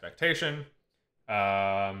iterated expectation.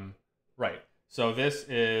 Right. So this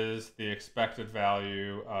is the expected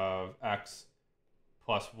value of x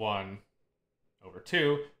plus 1 over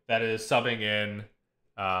 2. That is subbing in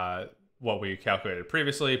what we calculated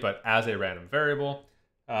previously, but as a random variable.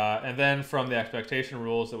 And then from the expectation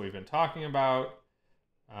rules that we've been talking about,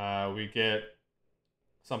 we get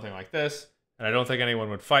something like this. And I don't think anyone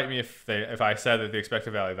would fight me if I said that the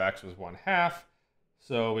expected value of x was 1/2.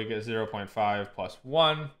 So we get 0.5 plus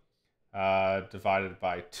 1 divided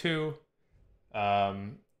by 2.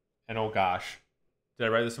 And oh gosh, did I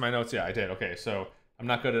write this in my notes? Yeah, I did. Okay, so I'm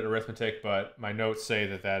not good at arithmetic, but my notes say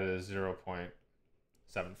that that is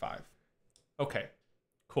 0.75. Okay,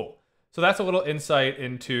 cool. So that's a little insight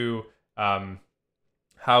into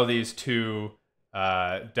how these two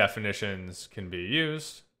definitions can be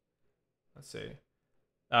used. Let's see.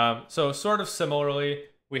 So sort of similarly,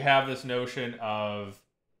 we have this notion of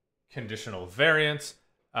conditional variance,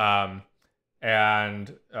 and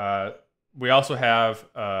we also have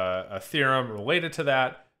a theorem related to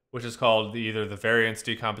that, which is called either the variance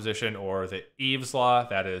decomposition or the Eve's law.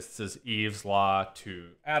 That is, this is Eve's law to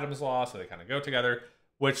Adam's law, so they kind of go together,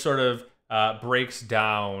 which sort of breaks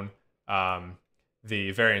down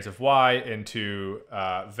the variance of y into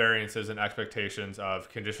variances and expectations of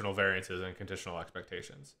conditional variances and conditional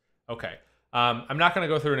expectations. Okay, I'm not going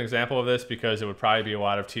to go through an example of this because it would probably be a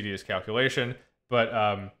lot of tedious calculation,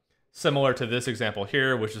 but similar to this example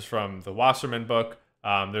here, which is from the Wasserman book,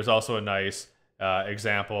 there's also a nice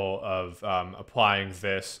example of applying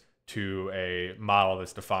this to a model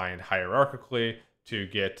that's defined hierarchically to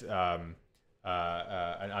get an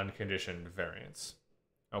unconditioned variance.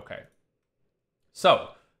 Okay. So,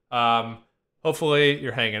 hopefully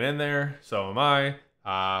you're hanging in there. So am I.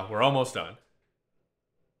 We're almost done.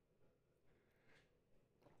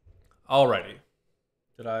 Alrighty.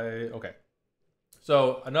 Okay.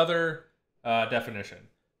 So another definition.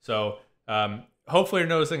 So hopefully you're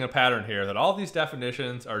noticing a pattern here that all these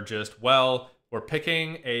definitions are just, well, we're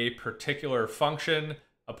picking a particular function,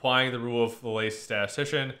 applying the rule of the lazy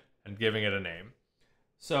statistician, and giving it a name.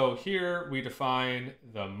 So here we define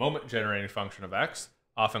the moment generating function of x,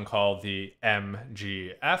 often called the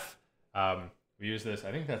MGF. We use this,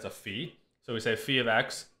 I think that's a phi. So we say phi of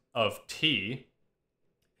x of t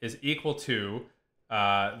is equal to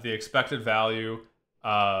the expected value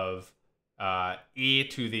of e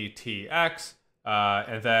to the tx.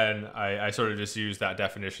 And then I sort of just use that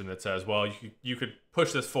definition that says, well, you could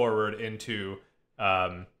push this forward into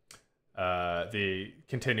the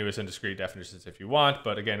continuous and discrete definitions if you want.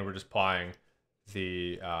 But again, we're just applying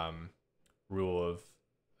the rule of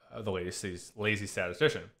the lazy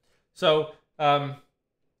statistician. So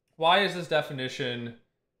why is this definition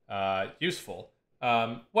useful?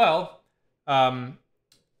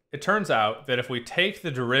 It turns out that if we take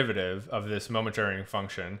the derivative of this moment varying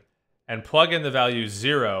function and plug in the value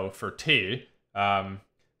 0 for t,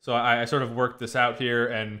 so I sort of worked this out here,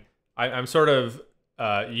 and I'm sort of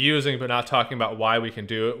using but not talking about why we can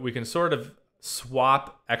do it. We can sort of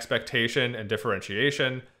swap expectation and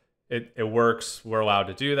differentiation. It works. We're allowed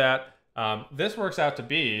to do that. This works out to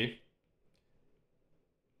be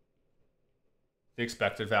the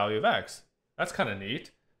expected value of x. That's kind of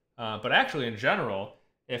neat. But actually, in general,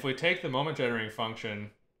 if we take the moment generating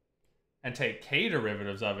function and take k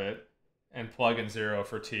derivatives of it and plug in 0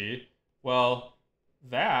 for t, well,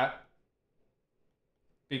 that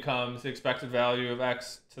becomes the expected value of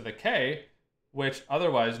x to the k, which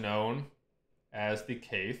otherwise known as the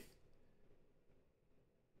kth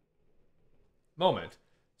moment.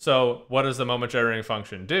 So what does the moment generating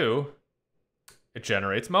function do? It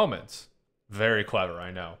generates moments. Very clever,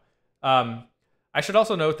 I know. I should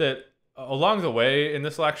also note that along the way in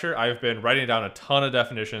this lecture, I've been writing down a ton of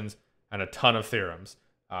definitions and a ton of theorems.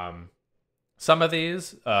 Some of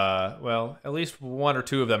these, well, at least one or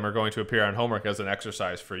two of them are going to appear on homework as an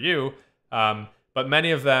exercise for you. But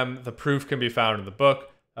many of them, the proof can be found in the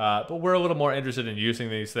book. But we're a little more interested in using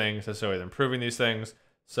these things as a way of improving these things.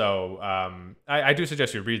 So I do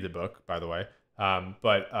suggest you read the book, by the way.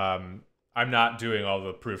 But I'm not doing all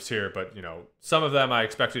the proofs here. But you know, some of them I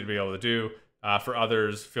expect you to be able to do. For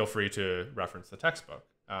others, feel free to reference the textbook.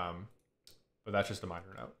 But that's just a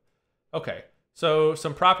minor note. Okay. So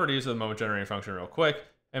some properties of the moment generating function real quick.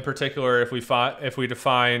 In particular, if we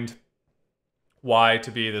defined y to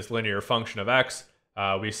be this linear function of x,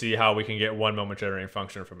 we see how we can get one moment generating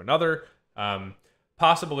function from another.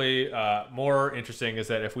 Possibly more interesting is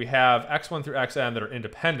that if we have x1 through xn that are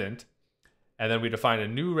independent, and then we define a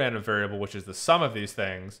new random variable, which is the sum of these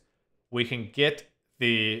things, we can get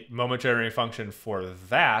the moment generating function for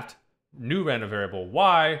that new random variable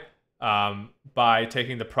y by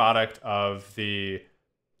taking the product of the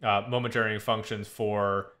moment generating functions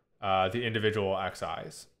for the individual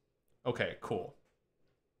xi's. Okay, cool.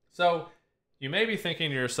 So you may be thinking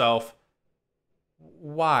to yourself,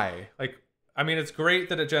 why? Like, I mean, it's great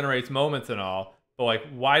that it generates moments and all, but like,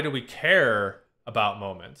 why do we care about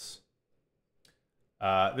moments?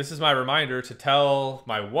 This is my reminder to tell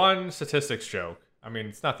my one statistics joke. I mean,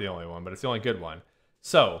 it's not the only one, but it's the only good one.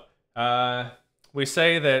 So we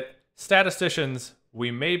say that statisticians, we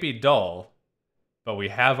may be dull, but we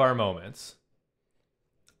have our moments.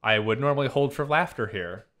 I would normally hold for laughter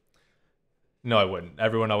here. No, I wouldn't.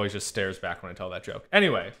 Everyone always just stares back when I tell that joke.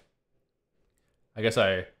 Anyway, I guess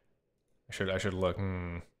I should look.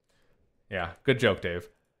 Yeah, good joke, Dave.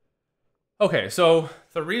 Okay, so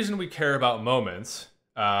the reason we care about moments,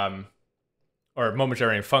 or moment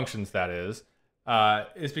generating functions, that is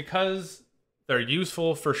because they're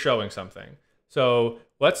useful for showing something. So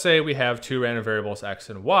let's say we have two random variables x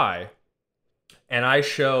and y, and I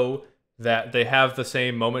show that they have the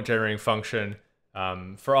same moment generating function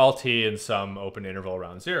for all t in some open interval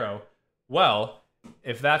around 0. Well,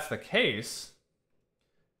 if that's the case,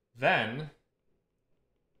 then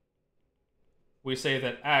we say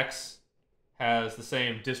that x has the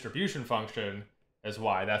same distribution function as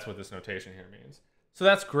y. That's what this notation here means. So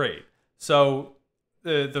that's great. So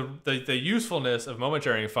the usefulness of moment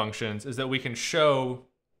generating functions is that we can show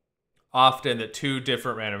often that two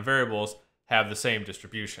different random variables have the same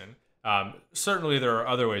distribution. Certainly there are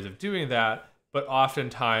other ways of doing that, but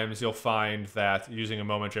oftentimes you'll find that using a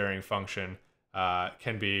moment generating function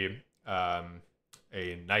can be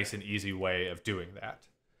a nice and easy way of doing that.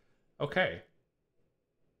 Okay,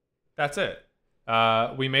 that's it.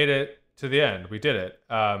 We made it to the end. We did it.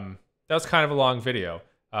 That was kind of a long video.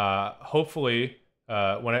 Hopefully,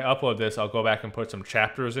 when I upload this, I'll go back and put some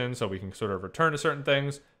chapters in so we can sort of return to certain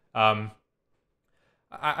things. I'm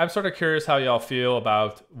sort of curious how y'all feel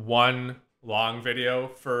about one long video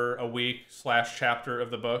for a week / chapter of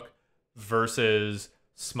the book versus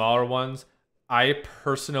smaller ones. I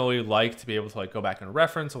personally like to be able to go back and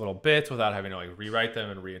reference a little bit without having to rewrite them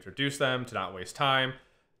and reintroduce them to not waste time.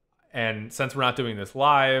 And since we're not doing this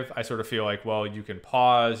live, I sort of feel like, well, you can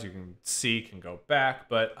pause, you can seek and go back,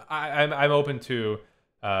 but I'm open to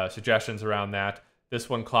suggestions around that. This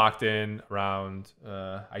one clocked in around,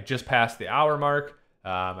 I just passed the hour mark.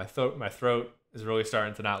 My throat is really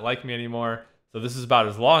starting to not like me anymore. So this is about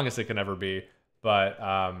as long as it can ever be. But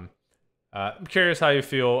I'm curious how you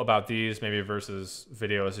feel about these, maybe versus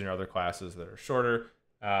videos in your other classes that are shorter.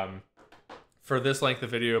 For this length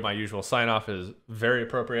of video, my usual sign-off is very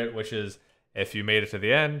appropriate, which is, if you made it to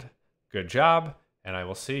the end, good job, and I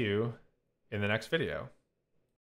will see you in the next video.